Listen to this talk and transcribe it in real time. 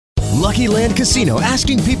Lucky Land Casino,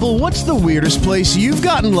 asking people, what's the weirdest place you've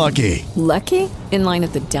gotten lucky? Lucky? In line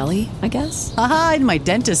at the deli, I guess? Aha, in my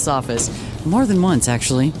dentist's office. More than once,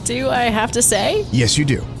 actually. Do I have to say? Yes, you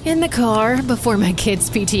do. In the car before my kids'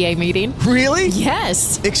 PTA meeting. Really?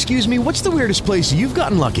 Yes. Excuse me, what's the weirdest place you've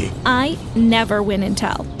gotten lucky? I never win and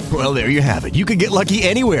tell. Well, there you have it. You can get lucky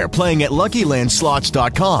anywhere, playing at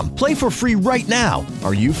LuckyLandSlots.com. Play for free right now.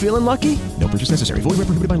 Are you feeling lucky? No purchase necessary. Void where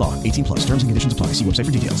prohibited by law. 18 plus. Terms and conditions apply. See website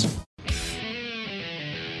for details.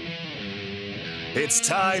 It's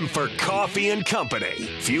time for Coffee and Company,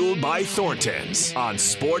 fueled by Thornton's on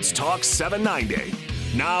Sports Talk 790.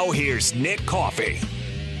 Now here's Nick Coffey.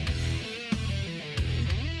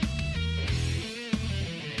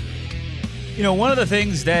 You know, one of the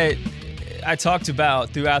things that I talked about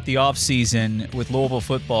throughout the offseason with Louisville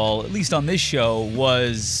football, at least on this show,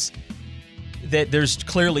 was that there's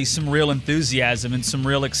clearly some real enthusiasm and some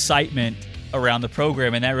real excitement around the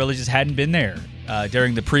program, and that really just hadn't been there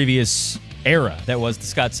during the previous era that was the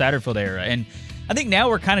Scott Satterfield era. And I think now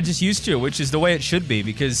we're kind of just used to it, which is the way it should be,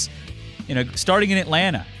 because, you know, starting in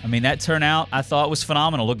Atlanta, I mean, that turnout I thought was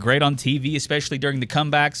phenomenal. Looked great on TV, especially during the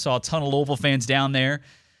comeback. Saw a ton of Louisville fans down there.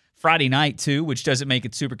 Friday night, too, which doesn't make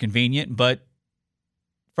it super convenient, but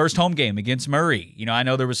first home game against Murray. You know, I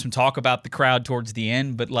know there was some talk about the crowd towards the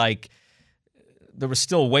end, but, like, there was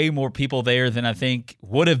still way more people there than I think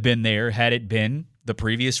would have been there had it been the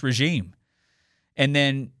previous regime. And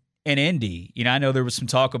then in Indy, you know, I know there was some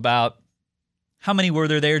talk about how many were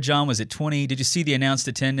there, John? Was it 20? Did you see the announced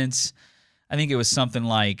attendance? I think it was something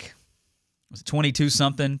like, was it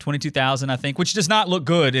 22-something, 22,000, I think, which does not look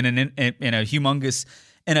good in a humongous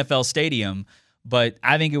NFL stadium. But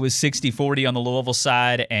I think it was 60-40 on the Louisville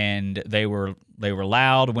side, and they were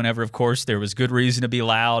loud whenever, of course, there was good reason to be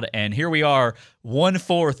loud. And here we are,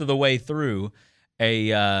 1/4 of the way through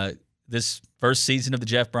this first season of the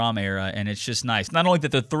Jeff Brom era, and it's just nice. Not only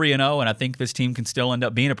that they're 3-0, and I think this team can still end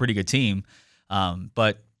up being a pretty good team,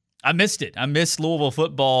 but I missed it. I missed Louisville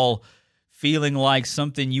football feeling like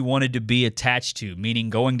something you wanted to be attached to, meaning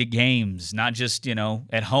going to games, not just, you know,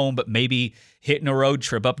 at home, but maybe hitting a road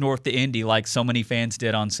trip up north to Indy like so many fans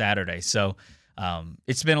did on Saturday. So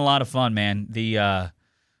it's been a lot of fun, man. The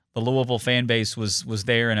Louisville fan base was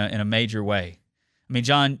there in a major way. I mean,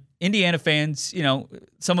 John, Indiana fans, you know,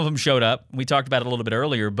 some of them showed up. We talked about it a little bit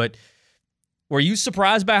earlier, but were you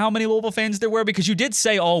surprised by how many Louisville fans there were? Because you did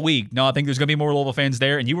say all week, no, I think there's going to be more Louisville fans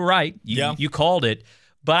there, and you were right. You called it.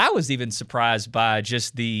 But I was even surprised by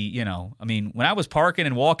just the, you know, I mean, when I was parking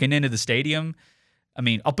and walking into the stadium, I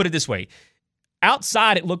mean, I'll put it this way.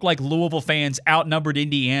 Outside, it looked like Louisville fans outnumbered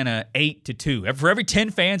Indiana 8-2. For every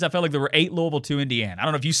 10 fans, I felt like there were 8 Louisville, 2 Indiana. I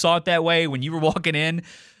don't know if you saw it that way when you were walking in,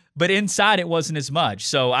 but inside it wasn't as much.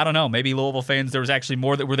 So I don't know. Maybe Louisville fans, there was actually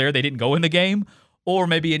more that were there. They didn't go in the game. Or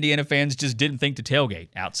maybe Indiana fans just didn't think to tailgate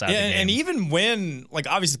outside the game. And even when, like,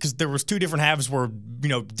 obviously, because there was 2 different halves where, you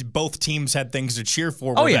know, both teams had things to cheer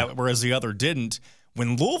for, whereas the other didn't.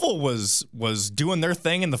 When Louisville was doing their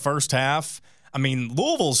thing in the first half, I mean,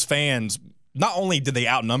 Louisville's fans, not only did they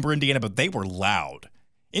outnumber Indiana, but they were loud.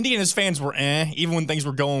 Indiana's fans were even when things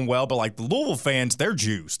were going well, but, like, the Louisville fans, they're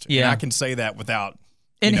juiced. Yeah. And I can say that without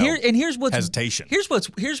here's what's hesitation. Here's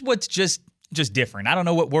what's just different. I don't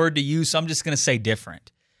know what word to use, so I'm just going to say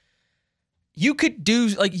different. You could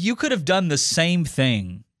have done the same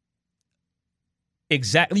thing.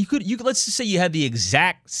 Exactly. You could let's just say you had the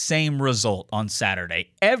exact same result on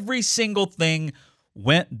Saturday. Every single thing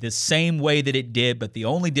went the same way that it did, but the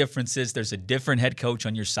only difference is there's a different head coach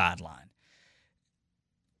on your sideline.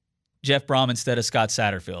 Jeff Brom instead of Scott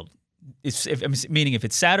Satterfield. Meaning if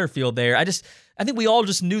it's Satterfield there, I think we all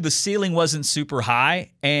just knew the ceiling wasn't super high,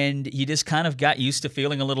 and you just kind of got used to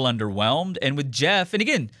feeling a little underwhelmed. And with Jeff, and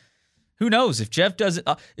again, who knows if Jeff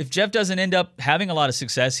doesn't end up having a lot of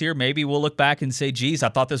success here, maybe we'll look back and say, geez, I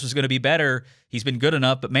thought this was going to be better. He's been good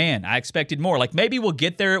enough, but man, I expected more. Like maybe we'll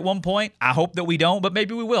get there at one point. I hope that we don't, but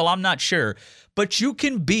maybe we will. I'm not sure. But you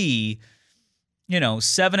can be,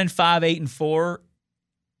 7-5, 8-4,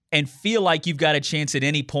 and feel like you've got a chance at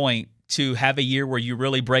any point to have a year where you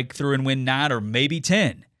really break through and win 9 or maybe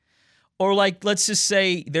 10. Or like, let's just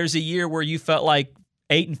say there's a year where you felt like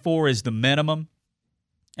 8-4 is the minimum,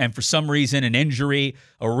 and for some reason, an injury,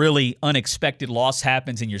 a really unexpected loss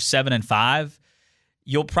happens and you're 7-5,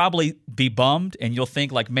 you'll probably be bummed and you'll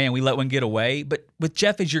think like, man, we let one get away. But with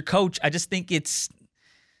Jeff as your coach, I just think there's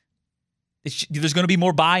going to be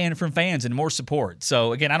more buy-in from fans and more support.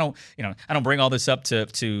 So again, I don't bring all this up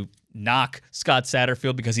to knock Scott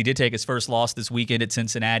Satterfield because he did take his first loss this weekend at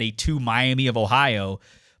Cincinnati to Miami of Ohio.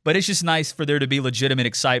 But it's just nice for there to be legitimate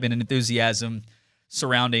excitement and enthusiasm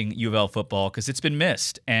surrounding U of L football because it's been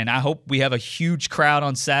missed. And I hope we have a huge crowd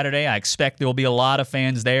on Saturday. I expect there will be a lot of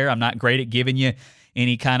fans there. I'm not great at giving you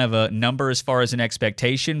any kind of a number as far as an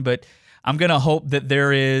expectation, but I'm going to hope that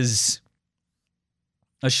there is,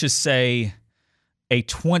 let's just say, a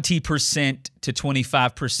 20% to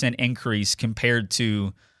 25% increase compared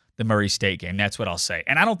to the Murray State game. That's what I'll say.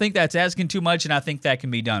 And I don't think that's asking too much, and I think that can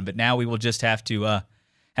be done. But now we will just have to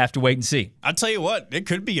wait and see. I'll tell you what, it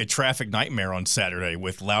could be a traffic nightmare on Saturday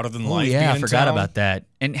with Louder Than Life. Yeah, being I forgot town. about that.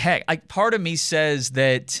 And heck, part of me says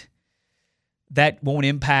that won't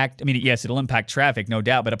impact. I mean, yes, it'll impact traffic, no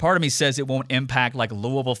doubt. But a part of me says it won't impact like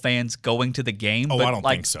Louisville fans going to the game. Oh, but, I don't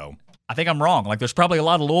think so. I think I'm wrong. Like, there's probably a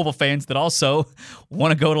lot of Louisville fans that also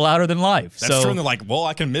want to go to Louder Than Life. That's true. And they're like, well,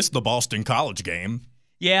 I can miss the Boston College game.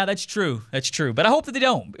 Yeah, that's true. That's true. But I hope that they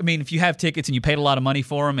don't. I mean, if you have tickets and you paid a lot of money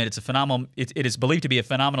for them, and it's a phenomenal, it is believed to be a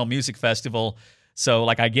phenomenal music festival. So,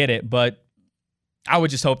 like, I get it. But I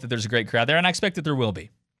would just hope that there's a great crowd there, and I expect that there will be.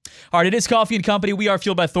 All right, it is Coffee and Company. We are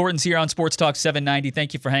Fueled by Thornton's here on Sports Talk 790.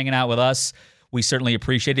 Thank you for hanging out with us. We certainly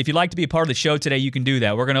appreciate it. If you'd like to be a part of the show today, you can do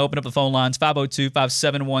that. We're going to open up the phone lines,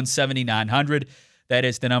 502-571-7900. That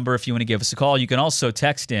is the number if you want to give us a call. You can also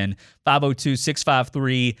text in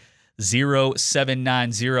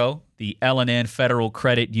 502-653-0790, the L&N Federal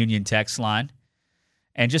Credit Union text line.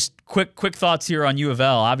 And just quick thoughts here on U of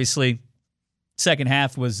L. Obviously, second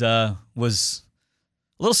half was a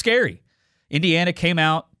little scary. Indiana came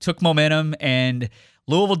out, took momentum, and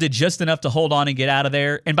Louisville did just enough to hold on and get out of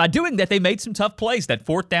there. And by doing that, they made some tough plays. That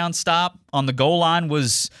fourth down stop on the goal line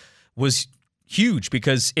was huge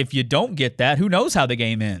because if you don't get that, who knows how the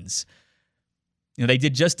game ends. You know, they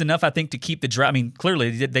did just enough, I think, to keep the drive. I mean,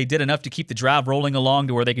 clearly they did enough to keep the drive rolling along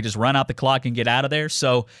to where they could just run out the clock and get out of there.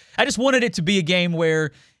 So I just wanted it to be a game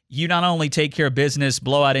where you not only take care of business,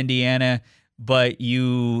 blow out Indiana, but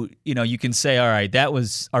you can say, all right, that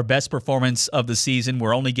was our best performance of the season.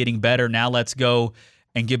 We're only getting better. Now let's go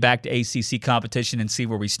and get back to ACC competition and see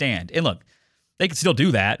where we stand. And look, they can still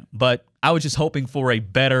do that, but I was just hoping for a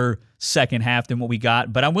better second half than what we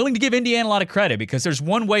got. But I'm willing to give Indiana a lot of credit because there's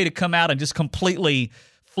one way to come out and just completely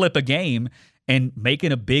flip a game, and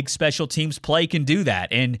making a big special teams play can do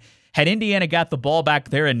that. And had Indiana got the ball back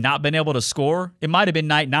there and not been able to score, it might have been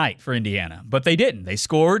night-night for Indiana. But they didn't. They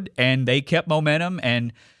scored, and they kept momentum.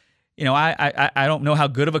 And, I don't know how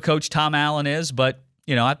good of a coach Tom Allen is, but,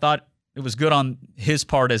 I thought it was good on his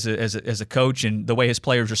part as a coach and the way his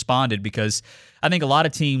players responded, because I think a lot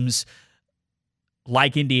of teams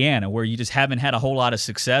like Indiana, where you just haven't had a whole lot of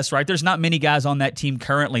success, right? There's not many guys on that team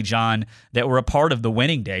currently, John, that were a part of the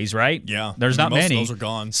winning days, right? Yeah. There's not many. Most of those are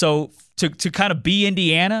gone. So to kind of be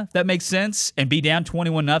Indiana, that makes sense, and be down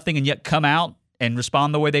 21-0 and yet come out and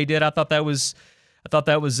respond the way they did, I thought that was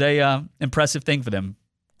a impressive thing for them.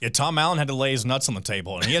 Yeah, Tom Allen had to lay his nuts on the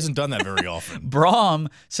table, and he hasn't done that very often. Braum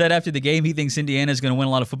said after the game he thinks Indiana is going to win a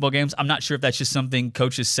lot of football games. I'm not sure if that's just something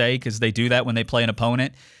coaches say because they do that when they play an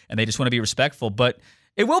opponent, and they just want to be respectful. But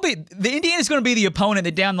it will be – the Indiana is going to be the opponent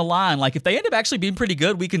that down the line, like if they end up actually being pretty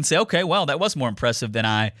good, we can say, okay, well, that was more impressive than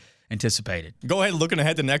I anticipated. Go ahead, looking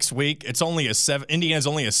ahead to next week. It's only Indiana's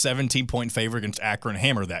only a 17-point favorite against Akron.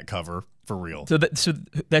 Hammer that cover. For real. So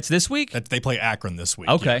that's this week? They play Akron this week.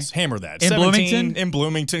 Okay. Yes. Hammer that. In 17 Bloomington? In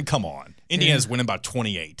Bloomington. Come on. Indiana's winning by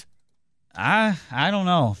 28. I don't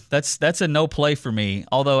know. That's a no play for me.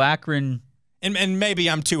 Although Akron. And maybe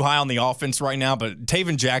I'm too high on the offense right now, but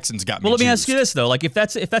Taven Jackson's got me. Well, let me juiced. ask you this though. Like if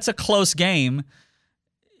that's a close game,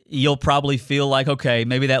 you'll probably feel like, okay,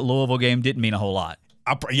 maybe that Louisville game didn't mean a whole lot.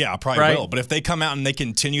 I probably will. But if they come out and they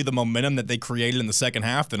continue the momentum that they created in the second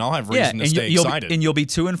half, then I'll have reason to stay excited. And you'll be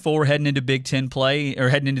 2-4 heading into Big Ten play or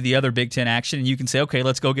heading into the other Big Ten action, and you can say, okay,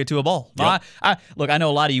 let's go get to a bowl. Yep. Look, I know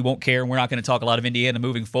a lot of you won't care, and we're not going to talk a lot of Indiana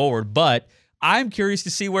moving forward, but I'm curious to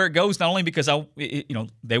see where it goes. Not only because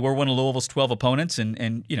they were one of Louisville's 12 opponents,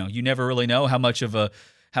 and you never really know how much of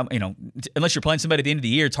unless you're playing somebody at the end of the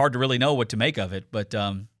year, it's hard to really know what to make of it. But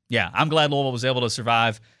I'm glad Louisville was able to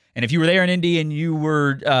survive. And if you were there in Indy and you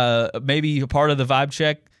were maybe a part of the vibe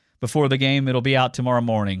check before the game, it'll be out tomorrow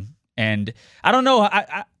morning. And I don't know.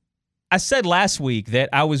 I said last week that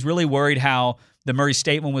I was really worried how the Murray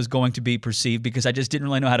State one was going to be perceived because I just didn't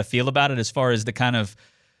really know how to feel about it as far as the kind of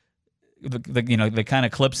the kind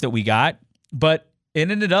of clips that we got. But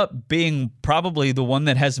it ended up being probably the one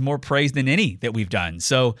that has more praise than any that we've done.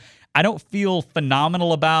 So I don't feel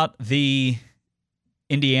phenomenal about the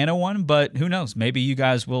Indiana one, but who knows? Maybe you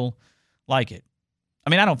guys will like it. I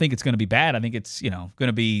mean, I don't think it's going to be bad. I think it's, going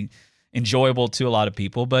to be enjoyable to a lot of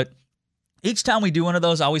people, but each time we do one of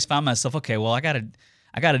those, I always find myself, okay, well, I got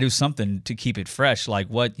to do something to keep it fresh. Like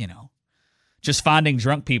what, just finding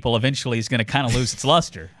drunk people eventually is going to kind of lose its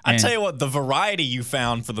luster. I tell you what, the variety you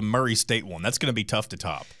found for the Murray State one, that's going to be tough to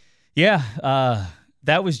top. Yeah,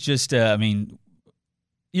 that was just, I mean,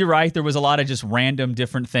 you're right. There was a lot of just random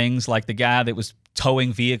different things, like the guy that was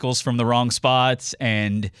towing vehicles from the wrong spots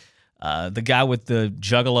and the guy with the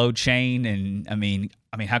Juggalo chain. And, I mean,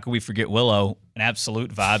 how could we forget Willow? An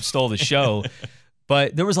absolute vibe, stole the show.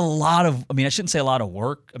 But there was a lot of, I shouldn't say a lot of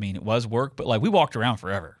work. It was work, but like we walked around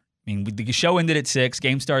forever. The show ended at 6.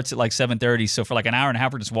 Game starts at like 7:30. So for like an hour and a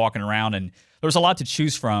half, we're just walking around, and there was a lot to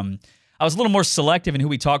choose from. I was a little more selective in who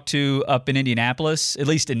we talked to up in Indianapolis, at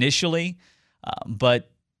least initially. But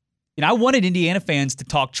I wanted Indiana fans to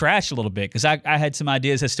talk trash a little bit because I had some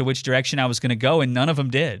ideas as to which direction I was going to go, and none of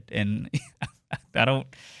them did. And I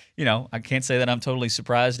can't say that I'm totally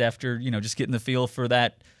surprised after just getting the feel for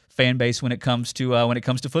that fan base when it comes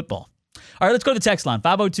to football. All right, let's go to the text line,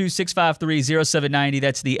 502-653-0790.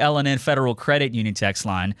 That's the L&N Federal Credit Union text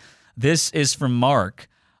line. This is from Mark,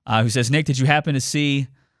 who says, Nick, did you happen to see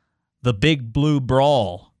the Big Blue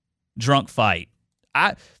Brawl drunk fight?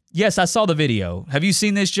 Yes, I saw the video. Have you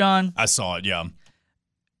seen this, John? I saw it, yeah.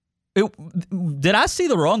 Did I see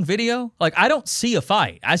the wrong video? Like, I don't see a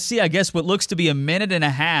fight. I see, I guess, what looks to be a minute and a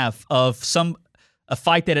half of a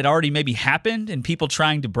fight that had already maybe happened and people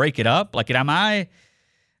trying to break it up. Like,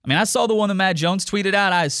 I saw the one that Matt Jones tweeted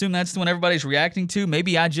out. I assume that's the one everybody's reacting to.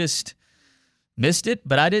 Maybe I just missed it,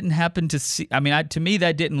 but I didn't happen to see. To me,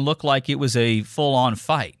 that didn't look like it was a full-on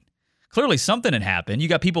fight. Clearly something had happened. You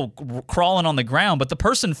got people crawling on the ground, but the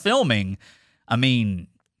person filming,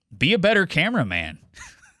 be a better cameraman.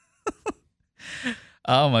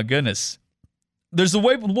 Oh, my goodness. There's the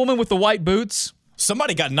woman with the white boots.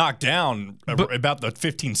 Somebody got knocked down about the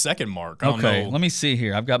 15-second mark. I don't know. Let me see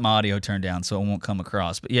here. I've got my audio turned down so it won't come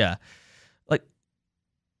across. But, yeah.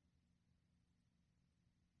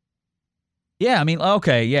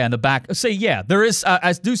 In the back. There is.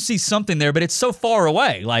 I do see something there, but it's so far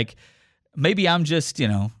away. Like, maybe I'm just,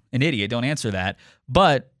 an idiot. Don't answer that.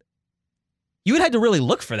 But you would have to really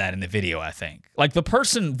look for that in the video, I think. Like, the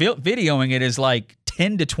person videoing it is like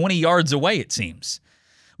 10 to 20 yards away, it seems.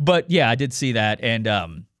 But, yeah, I did see that.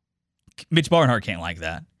 And Mitch Barnhart can't like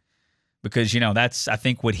that. Because, that's, I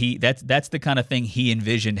think, that's the kind of thing he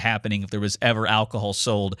envisioned happening if there was ever alcohol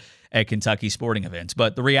sold at Kentucky sporting events.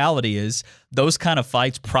 But the reality is those kind of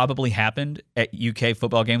fights probably happened at UK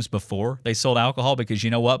football games before they sold alcohol, because you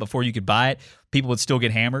know what? Before you could buy it, people would still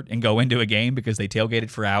get hammered and go into a game because they tailgated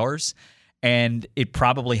for hours. And it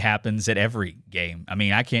probably happens at every game.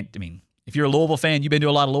 If you're a Louisville fan, you've been to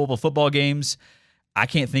a lot of Louisville football games, I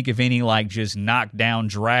can't think of any like just knock down,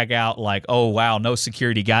 drag out, like, oh wow, no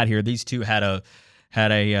security got here. These two had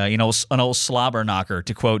an old slobber knocker,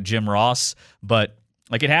 to quote Jim Ross. But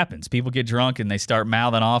like, it happens. People get drunk and they start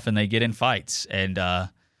mouthing off and they get in fights. And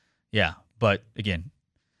but again,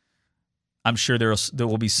 I'm sure there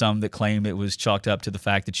will be some that claim it was chalked up to the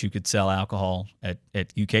fact that you could sell alcohol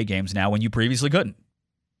at UK games now when you previously couldn't.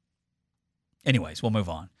 Anyways, we'll move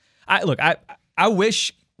on. I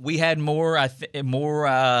wish we had more of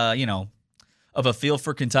a feel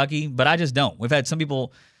for Kentucky, but I just don't. We've had some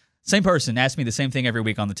people, same person, ask me the same thing every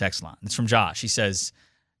week on the text line. It's from Josh. He says,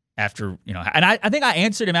 and I think I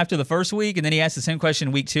answered him after the first week, and then he asked the same question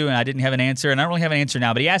in week 2, and I didn't have an answer, and I don't really have an answer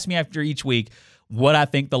now, but he asked me after each week what I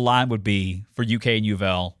think the line would be for UK and U of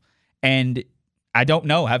L, and I don't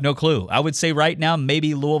know. I have no clue. I would say right now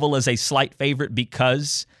maybe Louisville is a slight favorite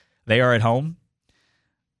because they are at home.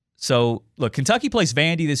 So, look, Kentucky plays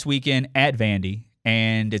Vandy this weekend at Vandy,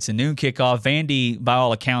 and it's a noon kickoff. Vandy, by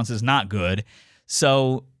all accounts, is not good.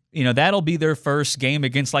 So, that'll be their first game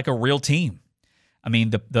against like a real team.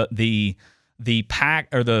 The pack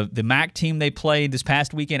or the MAC team they played this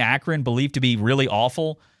past weekend, Akron, believed to be really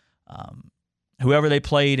awful. Whoever they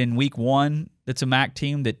played in week 1, that's a MAC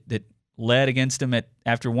team that led against them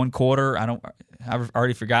after one quarter. I've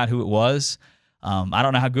already forgot who it was. I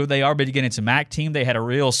don't know how good they are, but again, it's a MAC team. They had a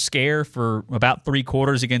real scare for about 3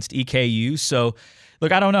 quarters against EKU. So,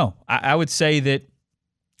 look, I don't know. I would say that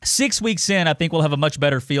 6 weeks in, I think we'll have a much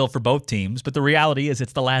better feel for both teams. But the reality is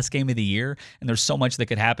it's the last game of the year, and there's so much that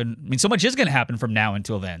could happen. So much is going to happen from now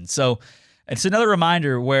until then. So it's another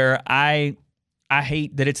reminder where I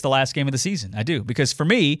hate that it's the last game of the season. I do. Because for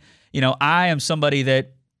me, I am somebody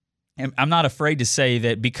that I'm not afraid to say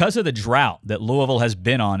that because of the drought that Louisville has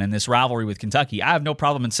been on in this rivalry with Kentucky, I have no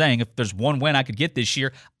problem in saying if there's one win I could get this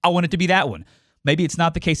year, I want it to be that one. Maybe it's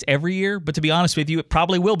not the case every year, but to be honest with you, it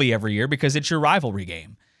probably will be every year because it's your rivalry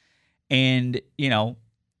game. And,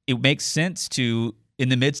 it makes sense to, in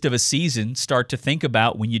the midst of a season, start to think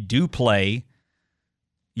about when you do play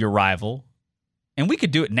your rival, and we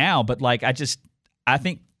could do it now, but like I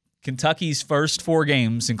think Kentucky's first 4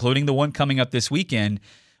 games, including the one coming up this weekend,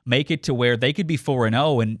 make it to where they could be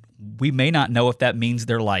 4-0, and we may not know if that means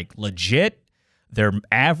they're like legit, they're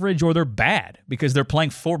average, or they're bad, because they're playing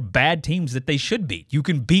 4 bad teams that they should beat. You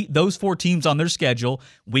can beat those 4 teams on their schedule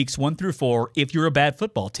weeks 1 through 4 if you're a bad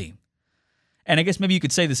football team. And I guess maybe you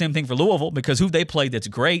could say the same thing for Louisville, because who they played that's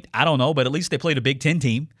great, I don't know, but at least they played a Big Ten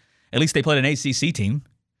team. At least they played an ACC team.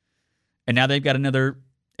 And now they've got another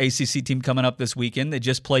ACC team coming up this weekend. They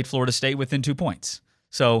just played Florida State within 2 points.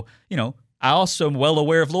 So, I also am well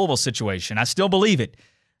aware of Louisville's situation. I still believe it.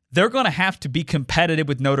 They're going to have to be competitive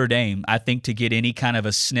with Notre Dame, I think, to get any kind of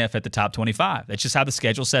a sniff at the top 25. That's just how the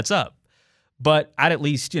schedule sets up. But I'd at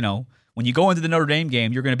least, when you go into the Notre Dame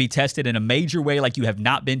game, you're going to be tested in a major way like you have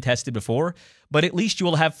not been tested before. But at least you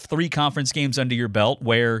will have 3 conference games under your belt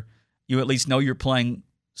where you at least know you're playing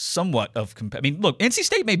somewhat of look, NC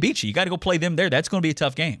State may beat you. You got to go play them there. That's going to be a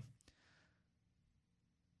tough game.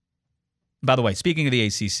 By the way, speaking of the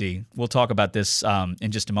ACC, we'll talk about this in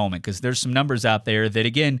just a moment, because there's some numbers out there that,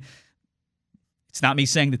 again, it's not me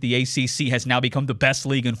saying that the ACC has now become the best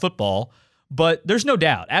league in football, but there's no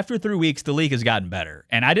doubt. After 3 weeks, the league has gotten better.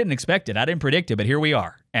 And I didn't expect it. I didn't predict it, but here we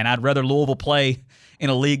are. And I'd rather Louisville play in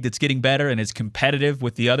a league that's getting better and is competitive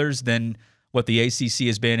with the others than what the ACC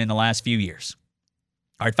has been in the last few years.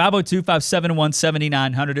 All right,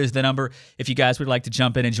 502-571-7900 is the number if you guys would like to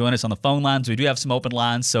jump in and join us on the phone lines. We do have some open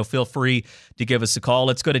lines, so feel free to give us a call.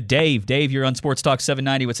 Let's go to Dave. Dave, you're on Sports Talk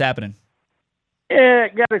 790. What's happening? Yeah,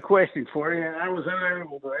 got a question for you. I was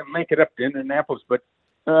unable to make it up to Indianapolis, but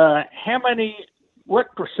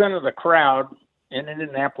what percent of the crowd in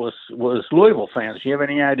Indianapolis was Louisville fans? Do you have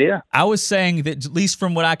any idea? I was saying that, at least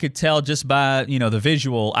from what I could tell just by, the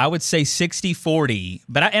visual, I would say 60-40.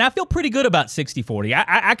 But I feel pretty good about 60-40.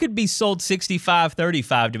 I could be sold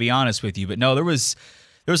 65-35, to be honest with you. But no, there was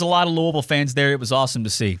a lot of Louisville fans there. It was awesome to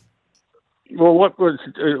see. Well, what was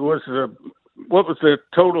the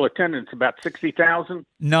total attendance? About 60,000?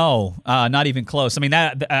 No, not even close. I mean,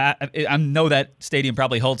 I know that stadium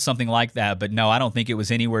probably holds something like that, but no, I don't think it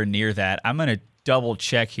was anywhere near that. I'm going to double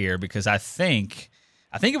check here, because I think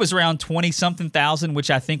it was around 20-something thousand, which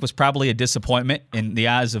I think was probably a disappointment in the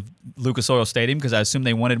eyes of Lucas Oil Stadium, because I assume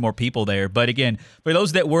they wanted more people there. But again, for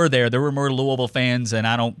those that were there were more Louisville fans, and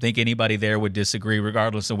I don't think anybody there would disagree,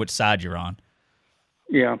 regardless of which side you're on.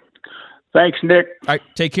 Yeah. Thanks, Nick. All right,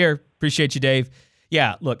 take care. Appreciate you, Dave.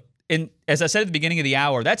 Yeah, look, and as I said at the beginning of the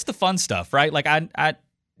hour, that's the fun stuff, right? Like,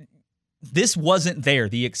 this wasn't there,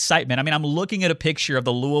 the excitement. I mean, I'm looking at a picture of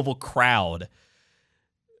the Louisville crowd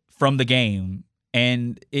from the game,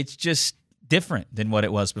 and it's just different than what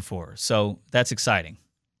it was before. So that's exciting.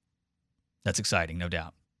 That's exciting, no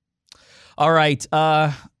doubt. All right,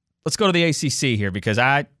 let's go to the ACC here, because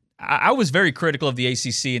I was very critical of the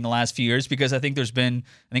ACC in the last few years, because I think it's been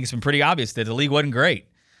pretty obvious that the league wasn't great.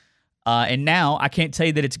 And now I can't tell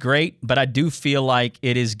you that it's great, but I do feel like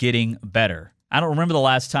it is getting better. I don't remember the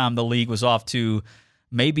last time the league was off to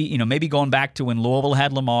maybe going back to when Louisville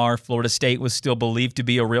had Lamar, Florida State was still believed to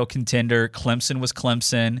be a real contender, Clemson was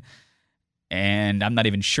Clemson, and I'm not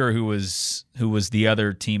even sure who was the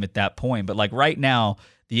other team at that point. But like right now,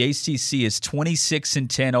 the ACC is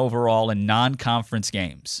 26-10 overall in non-conference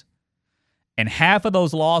games. And half of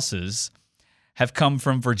those losses have come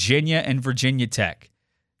from Virginia and Virginia Tech.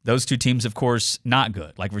 Those 2 teams, of course, not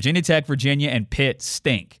good. Like Virginia Tech, Virginia, and Pitt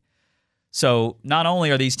stink. So not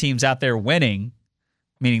only are these teams out there winning,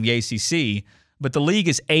 meaning the ACC, but the league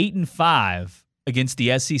is 8-5 against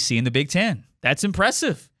the SEC and the Big Ten. That's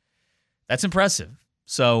impressive. That's impressive.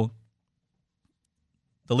 So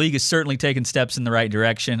the league is certainly taking steps in the right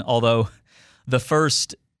direction, although the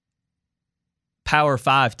first Power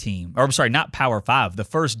 5 team, or I'm sorry, not Power 5, the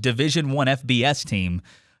first Division I FBS team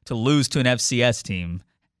to lose to an FCS team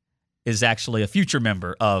is actually a future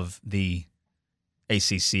member of the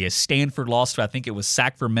ACC. As Stanford lost to, I think it was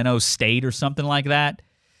Sacramento State or something like that.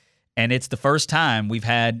 And it's the first time we've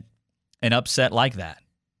had an upset like that.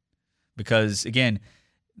 Because, again,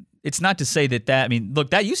 it's not to say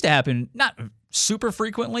that used to happen not super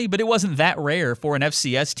frequently, but it wasn't that rare for an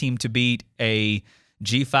FCS team to beat a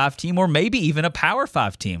G5 team or maybe even a Power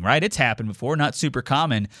 5 team, right? It's happened before, not super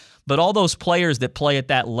common. But all those players that play at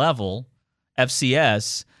that level,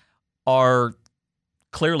 FCS, are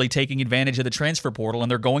clearly taking advantage of the transfer portal, and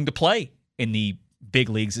they're going to play in the big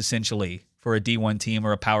leagues essentially for a D1 team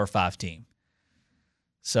or a Power 5 team.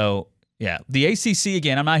 So, yeah, the ACC,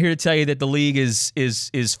 again, I'm not here to tell you that the league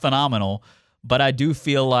is phenomenal, but I do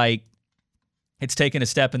feel like it's taken a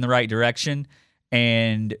step in the right direction.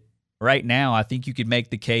 And right now, I think you could make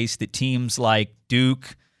the case that teams like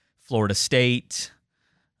Duke, Florida State,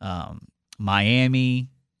 Miami.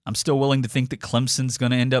 I'm still willing to think that Clemson's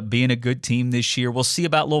going to end up being a good team this year. We'll see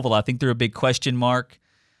about Louisville. I think they're a big question mark.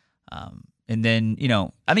 And then,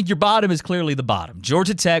 I think your bottom is clearly the bottom.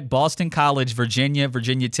 Georgia Tech, Boston College,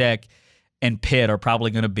 Virginia Tech, and Pitt are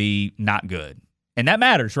probably going to be not good. And that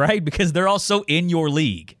matters, right? Because they're also in your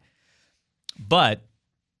league. But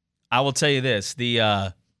I will tell you this,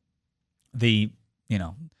 the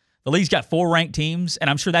league's got 4 ranked teams, and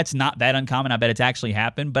I'm sure that's not that uncommon. I bet it's actually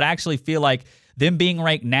happened. But I actually feel like them being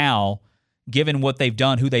ranked now, given what they've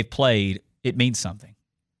done, who they've played, it means something.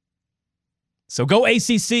 So go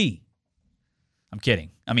ACC. I'm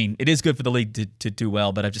kidding. I mean, it is good for the league to do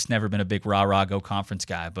well, but I've just never been a big rah-rah go conference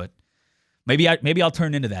guy. But maybe I'll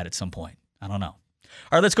turn into that at some point. I don't know. All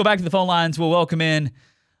right, let's go back to the phone lines. We'll welcome in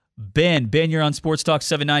Ben. Ben, you're on Sports Talk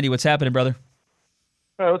 790. What's happening, brother?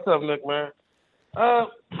 Hey, what's up, Nick, man?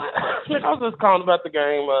 Nick, I was just calling about the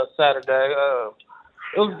game Saturday.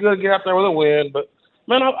 It was good to get out there with a win, but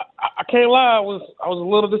man, I can't lie. I was a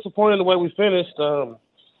little disappointed in the way we finished.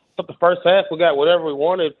 But the first half we got whatever we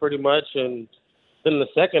wanted pretty much, and then the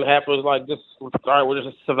second half was like just all right, we're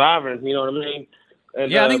just surviving. You know what I mean?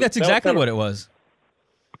 And, yeah, I think that's exactly what it was.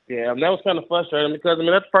 Yeah, and that was kind of frustrating because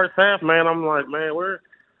that first half, man, I'm like, man, we're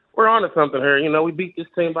on to something here. We beat this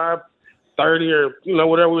team by 30 or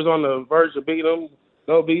whatever. We was on the verge of beating them.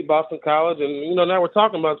 Go beat Boston College, and now we're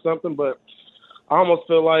talking about something. But I almost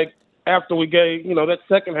feel like after we gave, that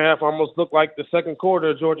second half almost looked like the second quarter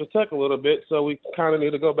of Georgia Tech a little bit. So we kind of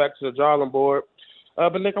need to go back to the drawing board.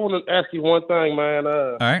 But Nick, I want to ask you one thing, man.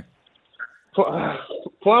 All right.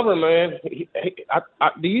 Plummer, man,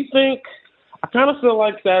 do you think? I kind of feel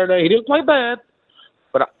like Saturday he didn't play bad,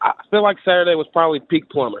 but I feel like Saturday was probably peak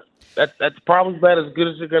Plummer. That's probably about as good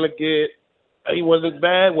as you're gonna get. He wasn't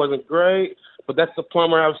bad, wasn't great, but that's the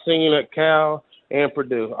Plummer I've seen at Cal and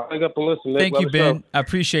Purdue. I'll hang up and listen, Nick. Thank you, Ben. I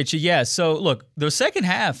appreciate you. Yeah, so look, the second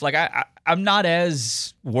half, like I'm not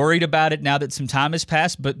as worried about it now that some time has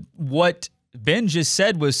passed, but what Ben just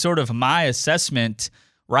said was sort of my assessment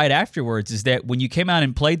right afterwards, is that when you came out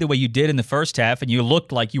and played the way you did in the first half and you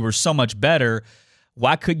looked like you were so much better,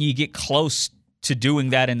 why couldn't you get close to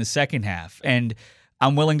doing that in the second half? And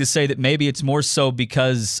I'm willing to say that maybe it's more so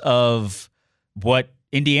because of what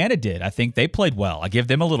Indiana did. I think they played well. I give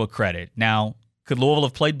them a little credit. Now, could Louisville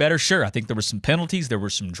have played better? Sure. I think there were some penalties. There were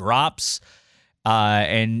some drops.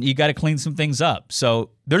 And you got to clean some things up.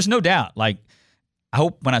 So there's no doubt. Like, I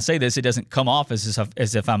hope when I say this, it doesn't come off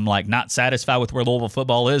as if I'm like not satisfied with where Louisville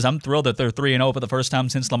football is. I'm thrilled that they're 3-0 for the first time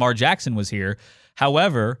since Lamar Jackson was here.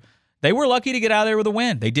 However, they were lucky to get out of there with a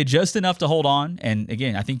win. They did just enough to hold on. And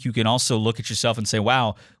again, I think you can also look at yourself and say,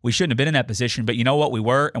 wow, we shouldn't have been in that position. But you know what? We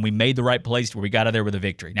were, and we made the right place where we got out of there with a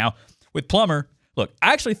victory. Now, with Plummer, look,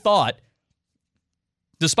 I actually thought,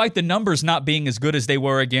 despite the numbers not being as good as they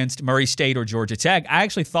were against Murray State or Georgia Tech, I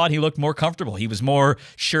actually thought he looked more comfortable. He was more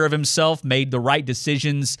sure of himself, made the right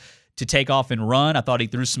decisions to take off and run. I thought he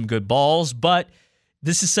threw some good balls, but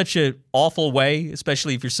this is such an awful way,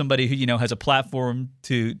 especially if you're somebody who, has a platform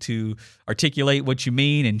to articulate what you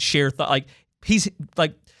mean and share thoughts. Like, he's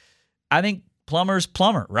like, I think Plummer's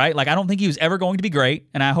Plummer, right? Like, I don't think he was ever going to be great,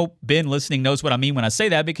 and I hope Ben listening knows what I mean when I say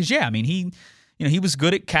that, because, yeah, I mean, he was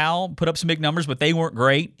good at Cal, put up some big numbers, but they weren't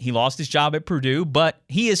great. He lost his job at Purdue, but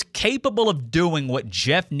he is capable of doing what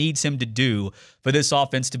Jeff needs him to do for this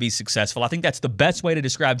offense to be successful. I think that's the best way to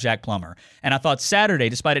describe Jack Plummer. And I thought Saturday,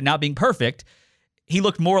 despite it not being perfect, he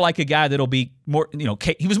looked more like a guy that'll be more,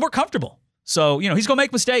 he was more comfortable. So, he's going to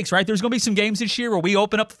make mistakes, right? There's going to be some games this year where we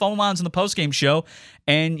open up the phone lines on the postgame show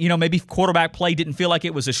and, maybe quarterback play didn't feel like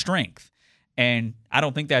it was a strength. And I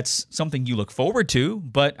don't think that's something you look forward to,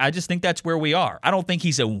 but I just think that's where we are. I don't think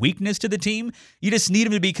he's a weakness to the team. You just need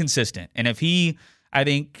him to be consistent. And if he, I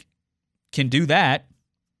think, can do that,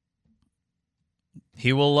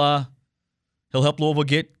 he'll help Louisville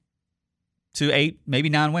get to 8, maybe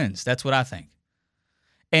 9 wins. That's what I think.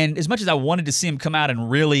 And as much as I wanted to see him come out and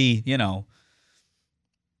really,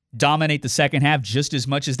 dominate the second half just as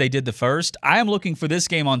much as they did the first, I am looking for this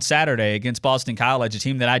game on Saturday against Boston College, a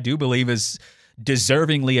team that I do believe is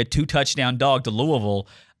deservingly a 2-touchdown dog to Louisville.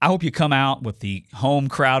 I hope you come out with the home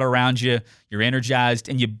crowd around you, you're energized,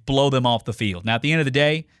 and you blow them off the field. Now, at the end of the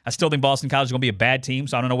day, I still think Boston College is going to be a bad team,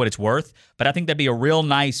 so I don't know what it's worth, but I think that'd be a real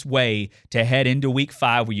nice way to head into Week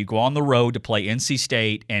 5 where you go on the road to play NC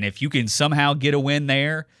State, and if you can somehow get a win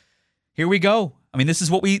there, here we go. I mean, this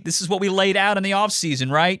is what we laid out in the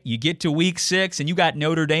offseason, right? You get to Week 6, and you got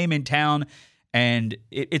Notre Dame in town, and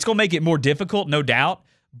it's going to make it more difficult, no doubt,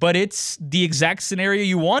 but it's the exact scenario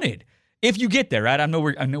you wanted. If you get there, right? I know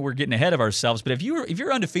we're getting ahead of ourselves, but if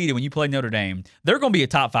you're undefeated when you play Notre Dame, they're going to be a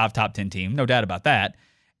top 5, top 10 team, no doubt about that.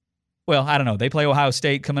 Well, I don't know. They play Ohio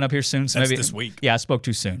State coming up here soon, so That's maybe this week. Yeah, I spoke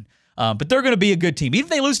too soon. But they're going to be a good team. Even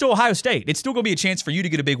if they lose to Ohio State, it's still going to be a chance for you to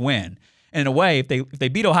get a big win. And in a way, if they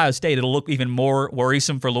beat Ohio State, it'll look even more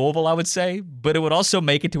worrisome for Louisville, I would say. But it would also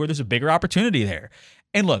make it to where there's a bigger opportunity there.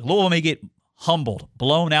 And look, Louisville may get humbled,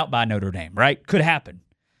 blown out by Notre Dame, right? Could happen.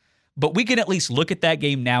 But we can at least look at that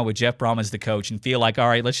game now with Jeff Brom as the coach and feel like, all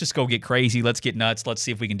right, let's just go get crazy. Let's get nuts. Let's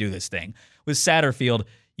see if we can do this thing. With Satterfield,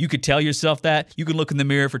 you could tell yourself that. You can look in the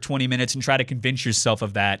mirror for 20 minutes and try to convince yourself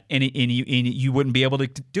of that, and you wouldn't be able to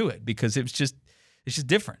do it because it's just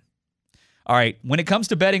different. All right, when it comes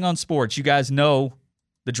to betting on sports, you guys know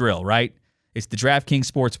the drill, right? It's the DraftKings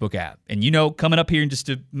Sportsbook app. And coming up here in just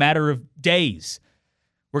a matter of days,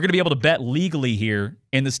 we're going to be able to bet legally here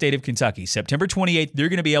in the state of Kentucky. September 28th, you're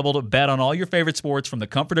going to be able to bet on all your favorite sports from the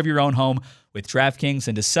comfort of your own home with DraftKings.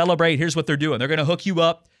 And to celebrate, here's what they're doing. They're going to hook you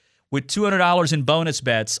up with $200 in bonus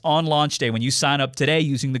bets on launch day when you sign up today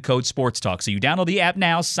using the code SportsTalk. So you download the app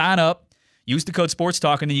now, sign up, use the code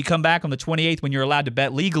SportsTalk, and then you come back on the 28th when you're allowed to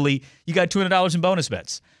bet legally. You got $200 in bonus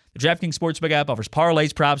bets. The DraftKings Sportsbook app offers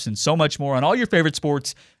parlays, props, and so much more on all your favorite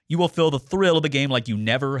sports. You will feel the thrill of the game like you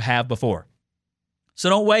never have before. So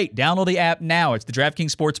don't wait. Download the app now. It's the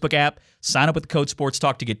DraftKings Sportsbook app. Sign up with the code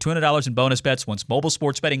SportsTalk to get $200 in bonus bets once mobile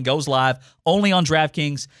sports betting goes live. Only on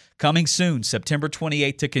DraftKings. Coming soon, September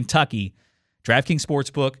 28th to Kentucky. DraftKings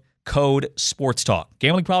Sportsbook, code SportsTalk.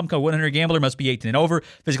 Gambling problem? Code 1-800-GAMBLER. Must be 18 and over.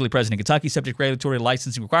 Physically present in Kentucky. Subject to regulatory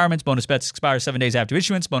licensing requirements. Bonus bets expire 7 days after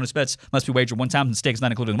issuance. Bonus bets must be wagered one time and stakes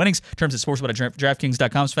not included in winnings. Terms at sportsbook at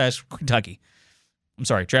DraftKings.com/Kentucky. I'm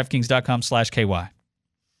sorry, DraftKings.com/KY.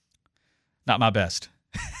 Not my best.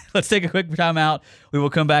 Let's take a quick time out. We will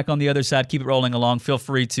come back on the other side. Keep it rolling along. Feel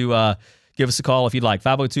free to give us a call if you'd like.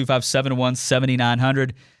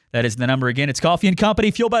 502-571-7900. That is the number again. It's Coffee and Company,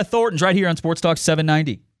 fueled by Thornton's, right here on Sports Talk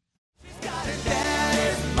 790.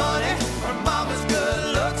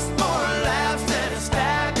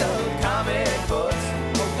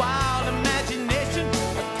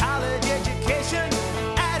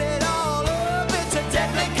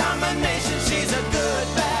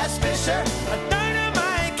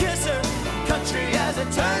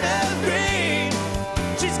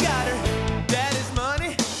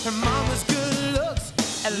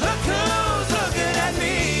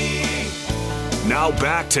 Now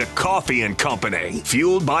back to Coffee and Company,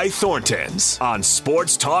 fueled by Thornton's on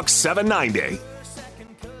Sports Talk 790.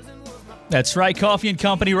 That's right, Coffee and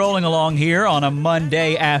Company rolling along here on a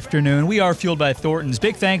Monday afternoon. We are fueled by Thornton's.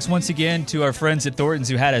 Big thanks once again to our friends at Thornton's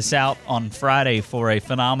who had us out on Friday for a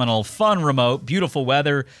phenomenal, fun remote. Beautiful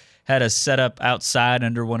weather. Had us set up outside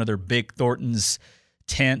under one of their big Thornton's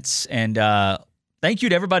tents. And thank you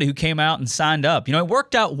to everybody who came out and signed up. It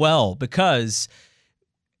worked out well because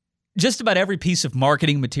just about every piece of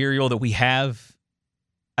marketing material that we have,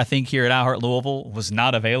 I think, here at iHeart Louisville was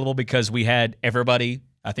not available because we had everybody,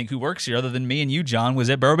 I think, who works here other than me and you, John, was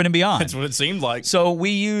at Bourbon and Beyond. That's what it seemed like. So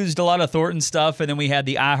we used a lot of Thornton stuff, and then we had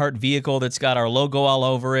the iHeart vehicle that's got our logo all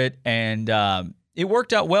over it, and it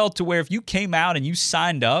worked out well to where if you came out and you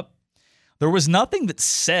signed up, there was nothing that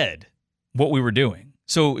said what we were doing.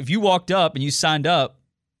 So if you walked up and you signed up,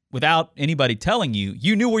 without anybody telling you,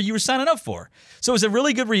 you knew where you were signing up for. So it was a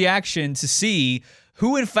really good reaction to see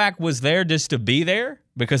who, in fact, was there just to be there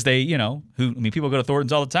because they, people go to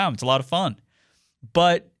Thornton's all the time. It's a lot of fun.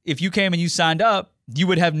 But if you came and you signed up, you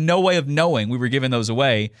would have no way of knowing we were giving those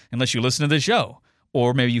away unless you listen to the show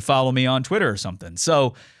or maybe you follow me on Twitter or something.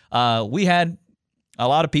 So we had a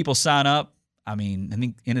lot of people sign up. I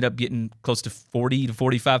think ended up getting close to 40 to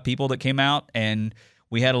 45 people that came out, and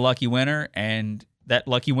we had a lucky winner, and that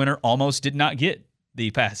lucky winner almost did not get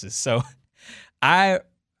the passes. So I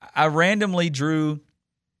randomly drew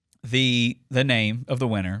the name of the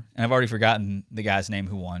winner, and I've already forgotten the guy's name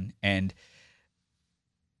who won. And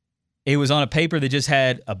it was on a paper that just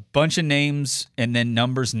had a bunch of names and then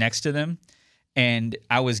numbers next to them. And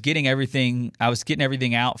I was getting everything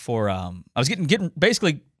out for I was getting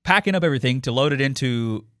basically packing up everything to load it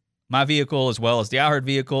into my vehicle as well as the iHeart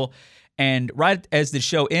vehicle. And right as the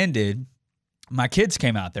show ended, my kids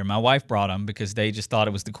came out there. My wife brought them because they just thought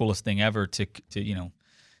it was the coolest thing ever to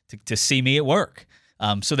see me at work.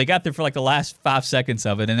 So they got there for like the last 5 seconds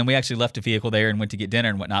of it, and then we actually left the vehicle there and went to get dinner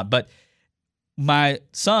and whatnot. But my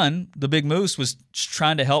son, the big moose, was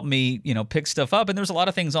trying to help me, pick stuff up, and there was a lot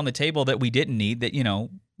of things on the table that we didn't need that,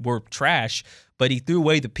 were trash. But he threw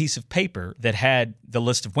away the piece of paper that had the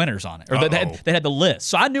list of winners on it, or that had the list.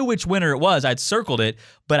 So I knew which winner it was. I'd circled it,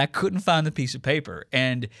 but I couldn't find the piece of paper,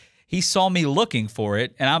 and he saw me looking for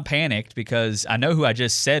it, and I'm panicked because I know who I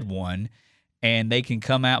just said won, and they can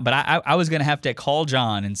come out. But I was going to have to call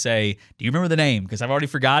John and say, do you remember the name? Because I've already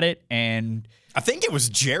forgot it, and I think it was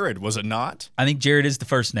Jared, was it not? I think Jared is the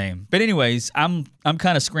first name. But anyways, I'm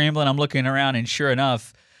kind of scrambling. I'm looking around, and sure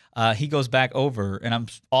enough, he goes back over, and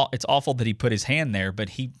it's awful that he put his hand there, but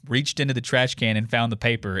he reached into the trash can and found the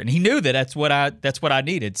paper, and he knew that that's what I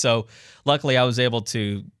needed. So luckily, I was able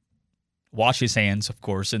to wash his hands, of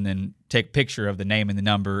course, and then take a picture of the name and the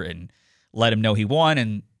number and let him know he won.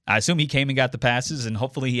 And I assume he came and got the passes, and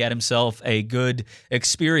hopefully he had himself a good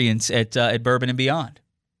experience at Bourbon and Beyond.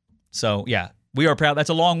 So yeah. We are proud. That's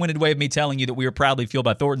a long-winded way of me telling you that we are proudly fueled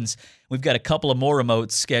by Thornton's. We've got a couple of more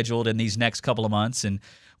remotes scheduled in these next couple of months, and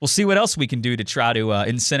we'll see what else we can do to try to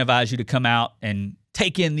incentivize you to come out and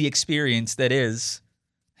take in the experience that is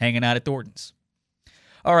hanging out at Thornton's.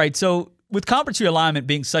 All right, so with conference realignment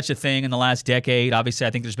being such a thing in the last decade, obviously I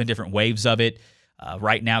think there's been different waves of it.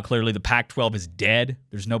 Right now, clearly the Pac-12 is dead.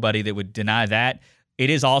 There's nobody that would deny that. It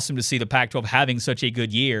is awesome to see the Pac-12 having such a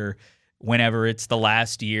good year whenever it's the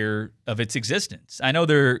last year of its existence. I know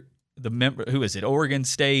Oregon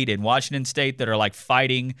State and Washington State that are like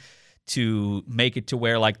fighting to make it to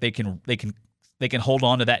where like they can hold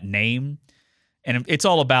on to that name, and it's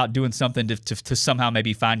all about doing something to somehow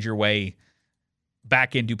maybe find your way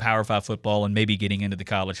back into Power 5 football and maybe getting into the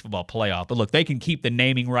college football playoff. But look, they can keep the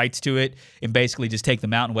naming rights to it and basically just take the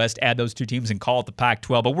Mountain West, add those two teams, and call it the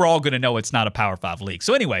Pac-12. But we're all going to know it's not a Power 5 league.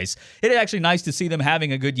 So anyways, it is actually nice to see them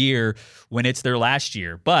having a good year when it's their last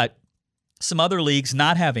year. But some other leagues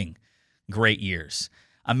not having great years.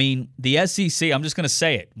 I mean, the SEC, I'm just going to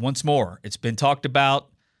say it once more. It's been talked about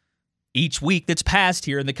each week that's passed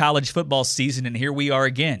here in the college football season, and here we are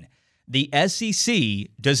again. The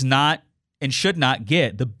SEC does not and should not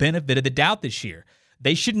get the benefit of the doubt this year.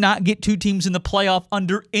 They should not get two teams in the playoff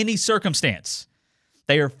under any circumstance.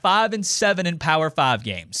 They are 5-7 in Power 5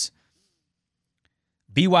 games.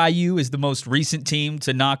 BYU is the most recent team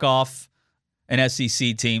to knock off an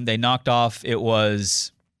SEC team. They knocked off, it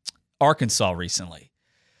was Arkansas recently.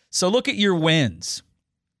 So look at your wins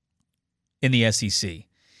in the SEC.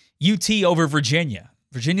 UT over Virginia.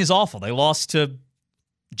 Virginia's awful. They lost to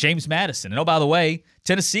James Madison. And oh, by the way,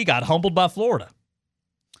 Tennessee got humbled by Florida.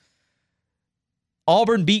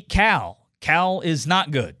 Auburn beat Cal. Cal is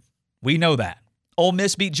not good. We know that. Ole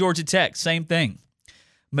Miss beat Georgia Tech. Same thing.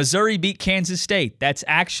 Missouri beat Kansas State. That's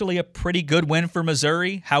actually a pretty good win for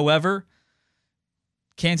Missouri. However,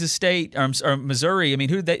 Kansas State or Missouri, I mean,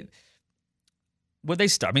 would they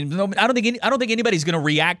start? I mean, I don't think anybody's going to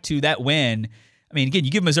react to that win. I mean, again, you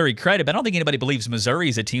give Missouri credit, but I don't think anybody believes Missouri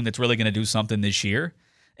is a team that's really going to do something this year.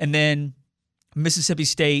 And then Mississippi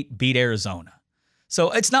State beat Arizona.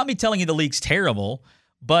 So it's not me telling you the league's terrible,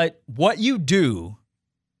 but what you do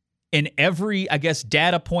in every, I guess,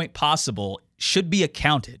 data point possible should be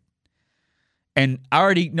accounted. And I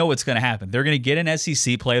already know what's going to happen. They're going to get an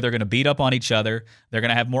SEC play. They're going to beat up on each other. They're going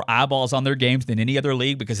to have more eyeballs on their games than any other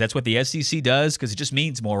league because that's what the SEC does, because it just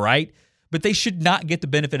means more, right? But they should not get the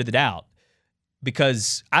benefit of the doubt,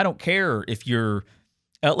 because I don't care if you're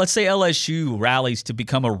let's say LSU rallies to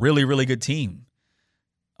become a really, really good team.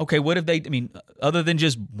 Okay, what if they, I mean, other than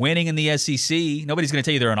just winning in the SEC, nobody's going to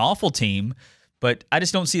tell you they're an awful team, but I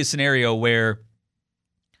just don't see a scenario where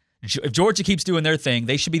if Georgia keeps doing their thing,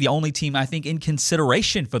 they should be the only team, I think, in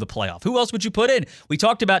consideration for the playoff. Who else would you put in? We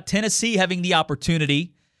talked about Tennessee having the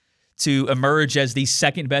opportunity to emerge as the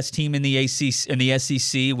second best team in the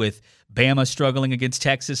SEC, with Bama struggling against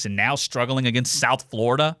Texas and now struggling against South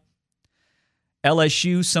Florida.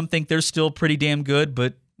 LSU, some think they're still pretty damn good,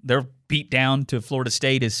 but their beat down to Florida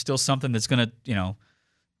State is still something that's going to,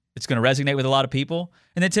 it's going to resonate with a lot of people.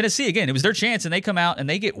 And then Tennessee, again, it was their chance, and they come out and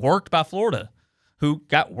they get worked by Florida, who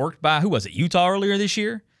got worked by, who was it, Utah earlier this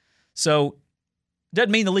year? So doesn't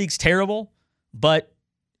mean the league's terrible, but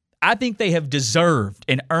I think they have deserved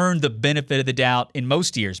and earned the benefit of the doubt in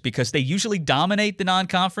most years, because they usually dominate the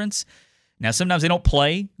non-conference. Now, sometimes they don't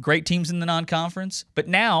play great teams in the non-conference, but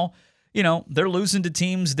now, they're losing to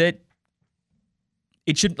teams that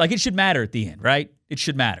it should matter at the end, right? It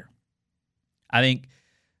should matter. I think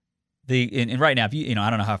and right now, if I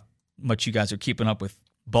don't know how much you guys are keeping up with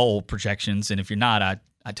bowl projections, and if you're not,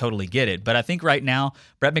 I totally get it. But I think right now,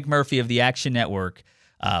 Brett McMurphy of the Action Network,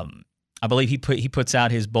 I believe he puts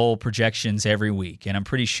out his bowl projections every week, and I'm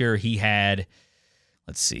pretty sure he had,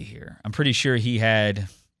 let's see here, I'm pretty sure he had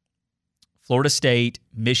Florida State,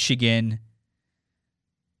 Michigan,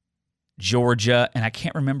 Georgia, and I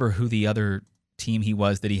can't remember who the other team he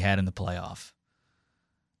was that he had in the playoff.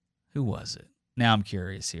 Who was it? Now I'm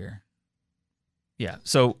curious here. Yeah,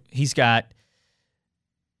 so he's got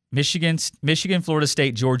Michigan, Florida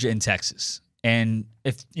State, Georgia, and Texas. And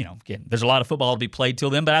if, again, there's a lot of football to be played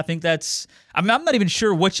till then, but I think I'm not even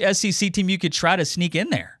sure which SEC team you could try to sneak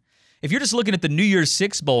in there. If you're just looking at the New Year's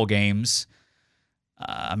Six bowl games,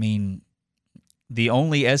 the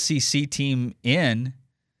only SEC team in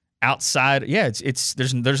outside,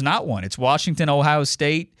 there's not one. It's Washington, Ohio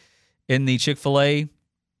State in the Chick-fil-A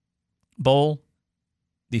Bowl,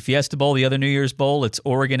 the Fiesta Bowl, the other New Year's Bowl. It's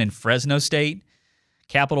Oregon and Fresno State.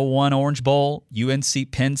 Capital One Orange Bowl,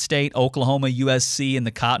 UNC Penn State, Oklahoma USC in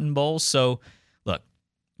the Cotton Bowl. So, look,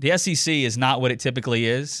 the SEC is not what it typically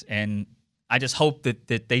is, and I just hope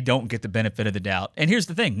that they don't get the benefit of the doubt. And here's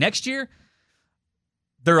the thing. Next year,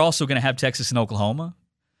 they're also going to have Texas and Oklahoma.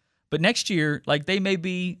 But next year, it may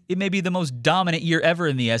be the most dominant year ever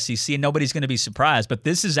in the SEC, and nobody's going to be surprised. But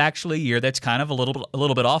this is actually a year that's kind of a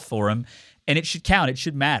little bit off for them, and it should count. It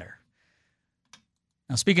should matter.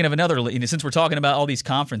 Now, speaking of another, since we're talking about all these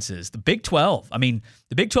conferences, the Big 12. The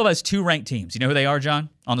Big 12 has 2 ranked teams. You know who they are, John?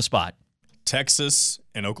 On the spot. Texas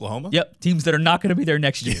and Oklahoma? Yep, teams that are not going to be there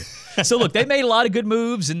next year. So, look, they made a lot of good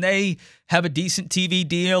moves, and they have a decent TV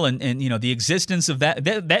deal, and the existence of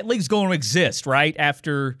that league's going to exist, right,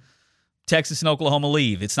 after Texas and Oklahoma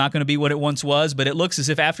leave. It's not going to be what it once was, but it looks as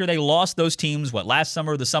if after they lost those teams, last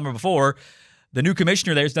summer or the summer before, the new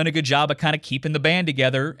commissioner there has done a good job of kind of keeping the band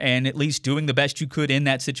together and at least doing the best you could in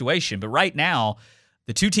that situation. But right now,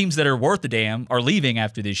 the 2 teams that are worth a damn are leaving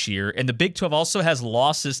after this year, and the Big 12 also has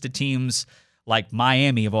losses to teams like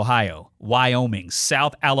Miami of Ohio, Wyoming,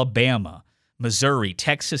 South Alabama, Missouri,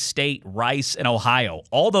 Texas State, Rice, and Ohio.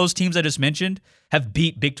 All those teams I just mentioned have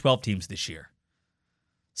beat Big 12 teams this year.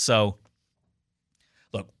 So,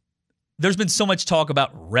 look, there's been so much talk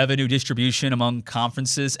about revenue distribution among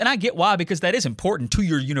conferences, and I get why, because that is important to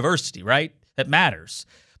your university, right? That matters.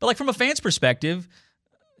 But from a fan's perspective,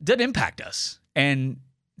 it doesn't impact us. And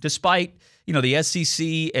despite, the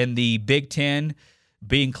SEC and the Big Ten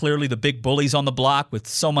being clearly the big bullies on the block with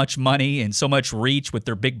so much money and so much reach with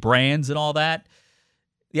their big brands and all that,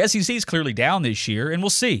 the SEC is clearly down this year, and we'll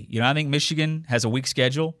see. I think Michigan has a weak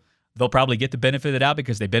schedule. They'll probably get the benefit of the doubt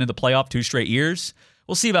because they've been in the playoff 2 straight years.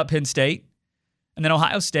 We'll see about Penn State. And then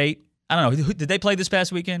Ohio State, I don't know. Did they play this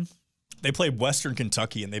past weekend? They played Western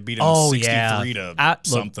Kentucky, and they beat them 63 to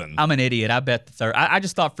something. Look, I'm an idiot. I bet the third. I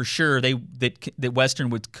just thought for sure that Western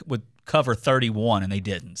would cover 31, and they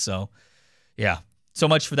didn't. So, yeah. So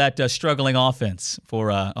much for that struggling offense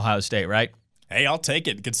for Ohio State, right? Hey, I'll take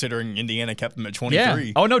it, considering Indiana kept them at 23.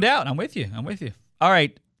 Yeah. Oh, no doubt. I'm with you. All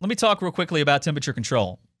right. Let me talk real quickly about temperature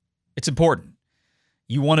control. It's important.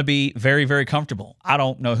 You want to be very, very comfortable. I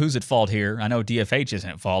don't know who's at fault here. I know DFH isn't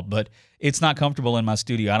at fault, but it's not comfortable in my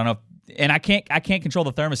studio. I don't know. And I can't control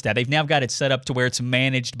the thermostat. They've now got it set up to where it's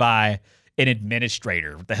managed by an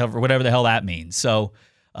administrator, whatever the hell that means. So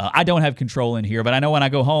I don't have control in here, but I know when I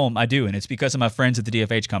go home, I do, and it's because of my friends at the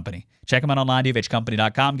DFH Company. Check them out online,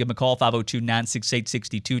 dfhcompany.com. Give them a call,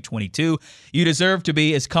 502-968-6222. You deserve to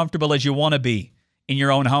be as comfortable as you want to be in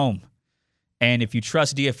your own home. And if you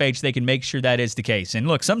trust DFH, they can make sure that is the case. And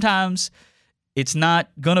look, sometimes it's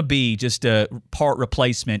not going to be just a part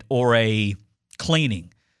replacement or a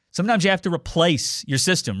cleaning. Sometimes you have to replace your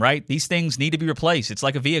system, right? These things need to be replaced. It's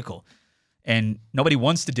like a vehicle. And nobody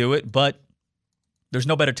wants to do it, but there's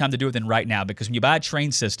no better time to do it than right now, because when you buy a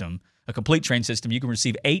Trane system, a complete Trane system, you can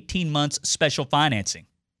receive 18 months special financing.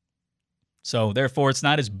 So, therefore, it's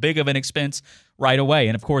not as big of an expense right away.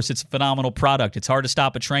 And, of course, it's a phenomenal product. It's hard to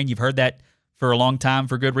stop a Trane. You've heard that for a long time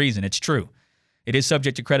for good reason. It's true. It is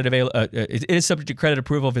subject to credit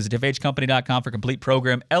approval. Visit DFHcompany.com for complete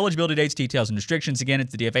program eligibility dates, details, and restrictions. Again,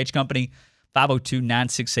 it's the DFH Company,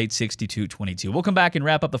 502-968-6222. We'll come back and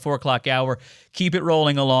wrap up the 4 o'clock hour. Keep it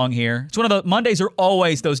rolling along here. It's one of the Mondays are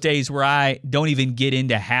always those days where I don't even get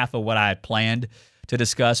into half of what I had planned to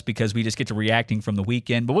discuss because we just get to reacting from the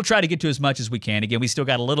weekend. But we'll try to get to as much as we can. Again, we still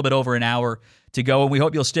got a little bit over an hour to go, and we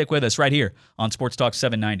hope you'll stick with us right here on Sports Talk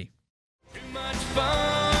 790. Too much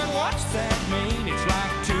fun, what's that mean? It's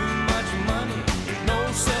like too much money. There's no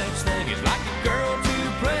such thing. It's like a girl too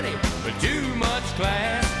pretty, but too much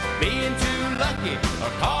class. Being too lucky, a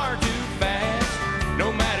car too fast.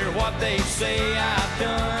 No matter what they say I've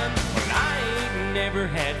done, but I ain't never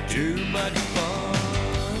had too much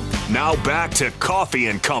fun. Now back to Coffee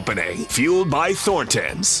and Company, fueled by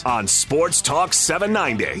Thornton's on Sports Talk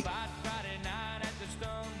 790.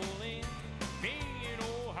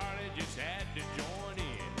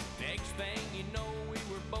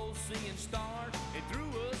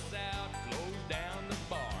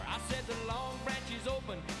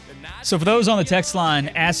 So for those on the text line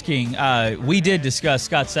asking, we did discuss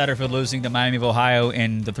Scott Satterfield losing to Miami of Ohio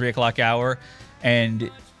in the 3 o'clock hour,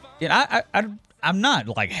 and I'm not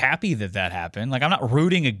like happy that happened. Like I'm not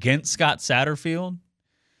rooting against Scott Satterfield.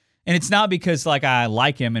 And it's not because like I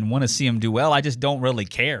like him and want to see him do well. I just don't really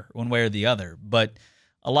care one way or the other. But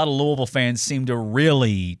a lot of Louisville fans seem to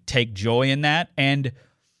really take joy in that. And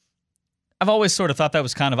I've always sort of thought that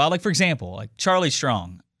was kind of odd. Like, for example, like Charlie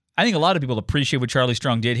Strong. I think a lot of people appreciate what Charlie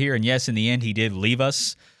Strong did here. And yes, in the end, he did leave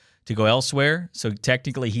us to go elsewhere. So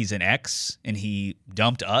technically he's an ex and he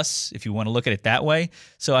dumped us, if you want to look at it that way.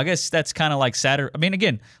 So I guess that's kind of like I mean,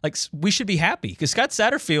 again, like we should be happy because Scott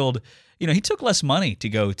Satterfield, you know, he took less money to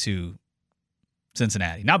go to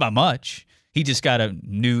Cincinnati. Not by much. He just got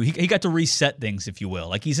he got to reset things, if you will.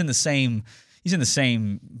 Like he's in the same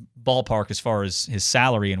ballpark as far as his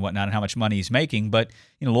salary and whatnot and how much money he's making. But,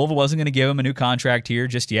 you know, Louisville wasn't going to give him a new contract here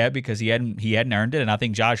just yet because he hadn't earned it. And I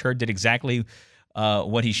think Josh Hurd did exactly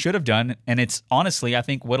what he should have done. And it's honestly, I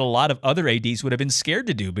think, what a lot of other ADs would have been scared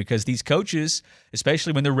to do because these coaches,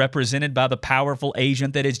 especially when they're represented by the powerful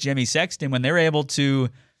agent that is Jimmy Sexton, when they're able to,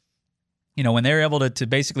 you know, when they're able to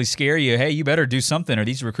basically scare you, hey, you better do something or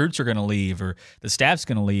these recruits are going to leave or the staff's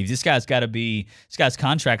going to leave. This guy's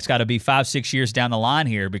contract's got to be 5-6 years down the line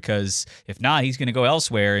here because if not, he's going to go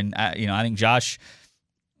elsewhere. And, I think Josh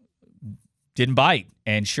didn't bite.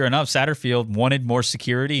 And sure enough, Satterfield wanted more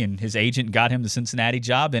security and his agent got him the Cincinnati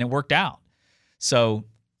job and it worked out. So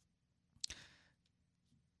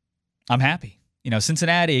I'm happy. You know,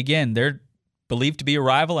 Cincinnati, again, they're believed to be a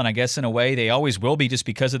rival, and I guess in a way they always will be just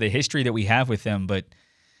because of the history that we have with them. But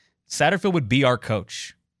Satterfield would be our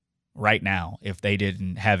coach right now if they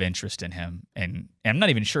didn't have interest in him. And I'm not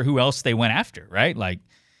even sure who else they went after, right? Like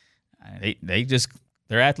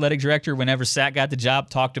their athletic director, whenever Sat got the job,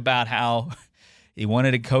 talked about how he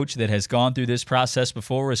wanted a coach that has gone through this process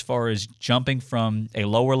before as far as jumping from a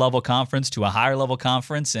lower level conference to a higher level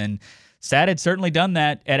conference. And Sat had certainly done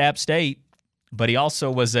that at App State, but he also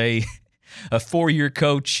was a 4-year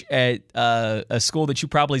coach at a school that you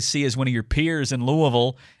probably see as one of your peers in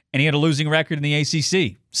Louisville, and he had a losing record in the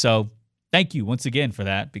ACC. So thank you once again for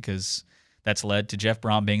that because that's led to Jeff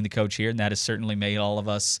Brom being the coach here, and that has certainly made all of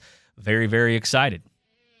us very, very excited.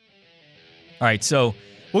 All right, so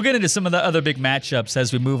we'll get into some of the other big matchups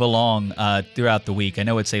as we move along throughout the week. I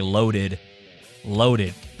know it's a loaded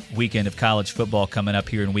weekend of college football coming up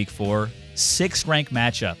here in Week 4. 6 ranked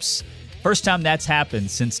matchups. First time that's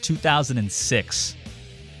happened since 2006.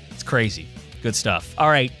 It's crazy. Good stuff. All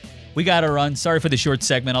right, we got to run. Sorry for the short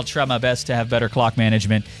segment. I'll try my best to have better clock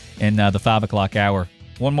management in the 5 o'clock hour.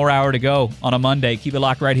 One more hour to go on a Monday. Keep it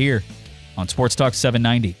locked right here on Sports Talk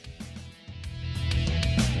 790.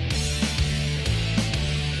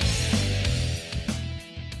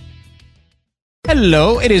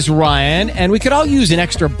 Hello, it is Ryan, and we could all use an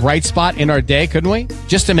extra bright spot in our day, couldn't we?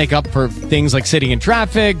 Just to make up for things like sitting in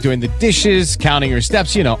traffic, doing the dishes, counting your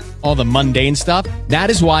steps, all the mundane stuff. That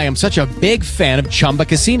is why I'm such a big fan of Chumba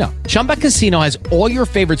Casino. Chumba Casino has all your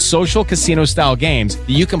favorite social casino-style games that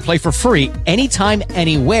you can play for free anytime,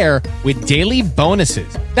 anywhere with daily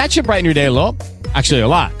bonuses. That should brighten your day a little. Actually, a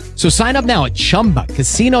lot. So sign up now at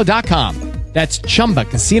ChumbaCasino.com. That's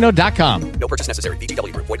ChumbaCasino.com. No purchase necessary.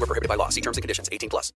 VGW Group. Void where prohibited by law. See terms and conditions. 18+.